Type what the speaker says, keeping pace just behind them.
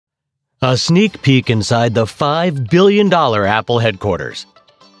A sneak peek inside the $5 billion Apple headquarters.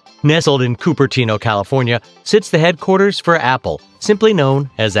 Nestled in Cupertino, California, sits the headquarters for Apple, simply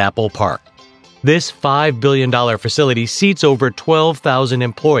known as Apple Park. This $5 billion facility seats over 12,000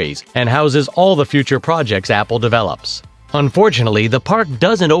 employees and houses all the future projects Apple develops. Unfortunately, the park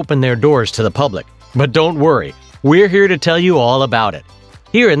doesn't open their doors to the public, but don't worry, we're here to tell you all about it.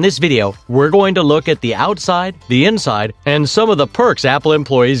 Here in this video, we're going to look at the outside, the inside, and some of the perks Apple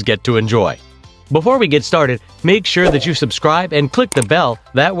employees get to enjoy. Before we get started, make sure that you subscribe and click the bell,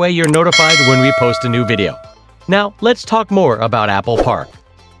 that way you're notified when we post a new video. Now, let's talk more about Apple Park.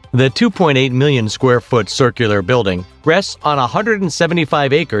 The 2.8 million square foot circular building rests on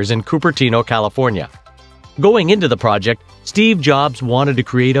 175 acres in Cupertino, California. Going into the project, Steve Jobs wanted to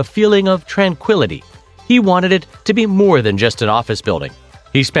create a feeling of tranquility. He wanted it to be more than just an office building.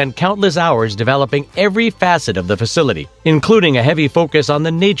 He spent countless hours developing every facet of the facility, including a heavy focus on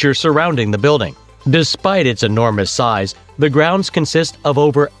the nature surrounding the building. Despite its enormous size, the grounds consist of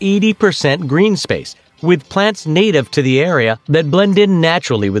over 80% green space, with plants native to the area that blend in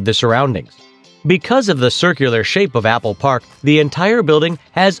naturally with the surroundings. Because of the circular shape of Apple Park, the entire building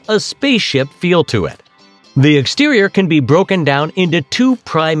has a spaceship feel to it. The exterior can be broken down into two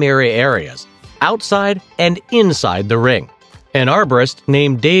primary areas, outside and inside the ring. An arborist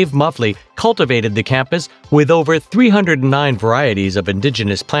named Dave Muffley cultivated the campus with over 309 varieties of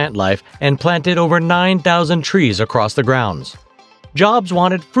indigenous plant life and planted over 9,000 trees across the grounds. Jobs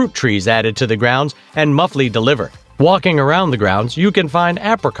wanted fruit trees added to the grounds, and Muffley delivered. Walking around the grounds, you can find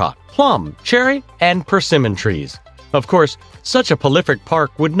apricot, plum, cherry, and persimmon trees. Of course, such a prolific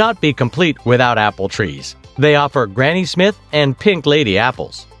park would not be complete without apple trees. They offer Granny Smith and Pink Lady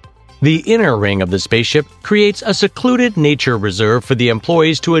apples. The inner ring of the spaceship creates a secluded nature reserve for the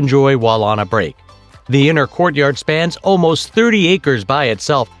employees to enjoy while on a break. The inner courtyard spans almost 30 acres by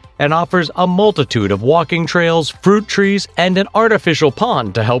itself and offers a multitude of walking trails, fruit trees, and an artificial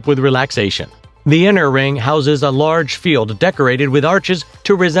pond to help with relaxation. The inner ring houses a large field decorated with arches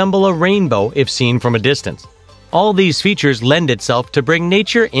to resemble a rainbow if seen from a distance. All these features lend itself to bring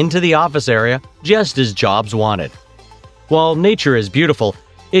nature into the office area, just as Jobs wanted. While nature is beautiful,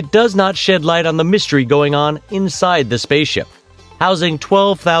 it does not shed light on the mystery going on inside the spaceship. Housing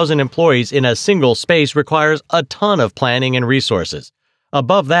 12,000 employees in a single space requires a ton of planning and resources.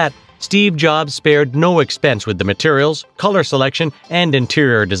 Above that, Steve Jobs spared no expense with the materials, color selection, and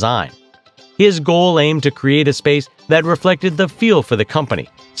interior design. His goal aimed to create a space that reflected the feel for the company,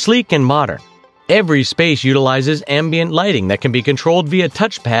 sleek and modern. Every space utilizes ambient lighting that can be controlled via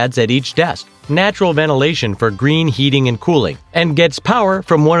touchpads at each desk, natural ventilation for green heating and cooling, and gets power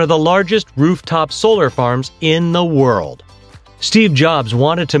from one of the largest rooftop solar farms in the world. Steve Jobs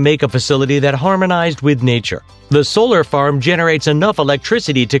wanted to make a facility that harmonized with nature. The solar farm generates enough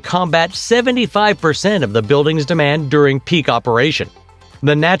electricity to combat 75% of the building's demand during peak operation.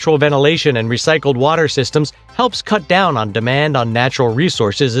 The natural ventilation and recycled water systems helps cut down on demand on natural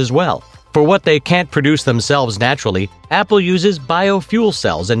resources as well. For what they can't produce themselves naturally, Apple uses biofuel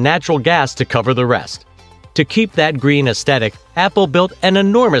cells and natural gas to cover the rest. To keep that green aesthetic, Apple built an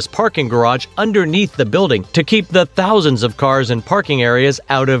enormous parking garage underneath the building to keep the thousands of cars in parking areas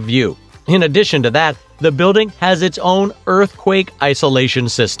out of view. In addition to that, the building has its own earthquake isolation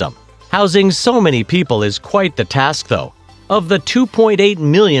system. Housing so many people is quite the task though. Of the 2.8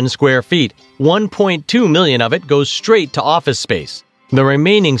 million square feet, 1.2 million of it goes straight to office space. The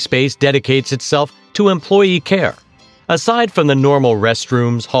remaining space dedicates itself to employee care. Aside from the normal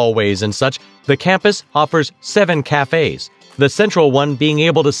restrooms, hallways, and such, the campus offers 7 cafes, the central one being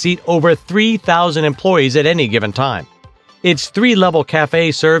able to seat over 3,000 employees at any given time. Its 3-level cafe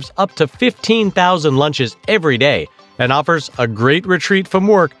serves up to 15,000 lunches every day and offers a great retreat from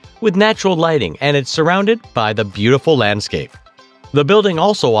work with natural lighting, and it's surrounded by the beautiful landscape. The building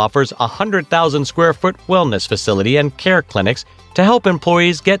also offers a 100,000 square foot wellness facility and care clinics to help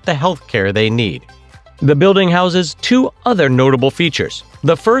employees get the health care they need. The building houses 2 other notable features.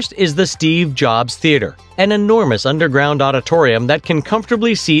 The first is the Steve Jobs Theater, an enormous underground auditorium that can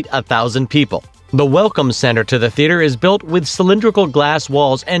comfortably seat 1,000 people. The welcome center to the theater is built with cylindrical glass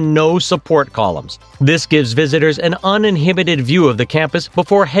walls and no support columns. This gives visitors an uninhibited view of the campus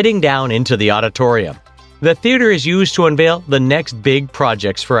before heading down into the auditorium. The theater is used to unveil the next big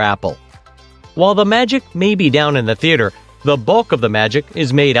projects for Apple. While the magic may be down in the theater, the bulk of the magic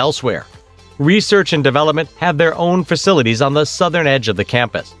is made elsewhere. Research and development have their own facilities on the southern edge of the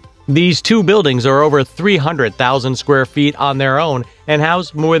campus. These 2 buildings are over 300,000 square feet on their own and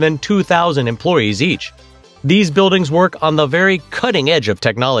house more than 2,000 employees each. These buildings work on the very cutting edge of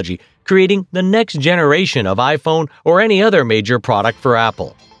technology, creating the next generation of iPhone or any other major product for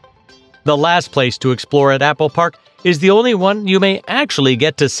Apple. The last place to explore at Apple Park is the only one you may actually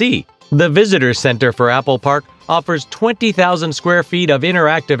get to see. The Visitor Center for Apple Park offers 20,000 square feet of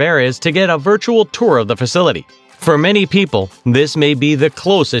interactive areas to get a virtual tour of the facility. For many people, this may be the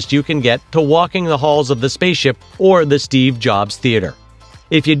closest you can get to walking the halls of the spaceship or the Steve Jobs Theater.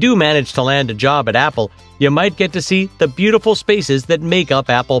 If you do manage to land a job at Apple, you might get to see the beautiful spaces that make up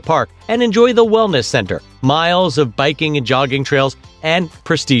Apple Park and enjoy the Wellness Center, miles of biking and jogging trails, and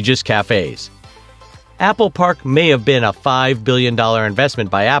prestigious cafes. Apple Park may have been a $5 billion investment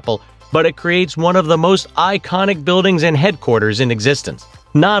by Apple, but it creates one of the most iconic buildings and headquarters in existence.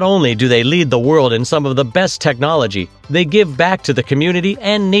 Not only do they lead the world in some of the best technology, they give back to the community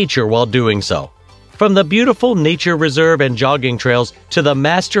and nature while doing so. From the beautiful nature reserve and jogging trails to the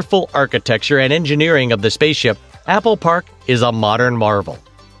masterful architecture and engineering of the spaceship, Apple Park is a modern marvel,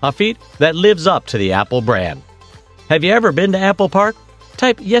 a feat that lives up to the Apple brand. Have you ever been to Apple Park?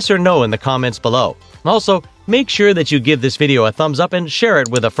 Type yes or no in the comments below. Also, make sure that you give this video a thumbs up and share it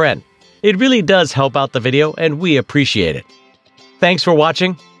with a friend. It really does help out the video and we appreciate it. Thanks for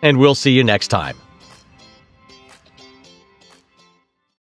watching, and we'll see you next time.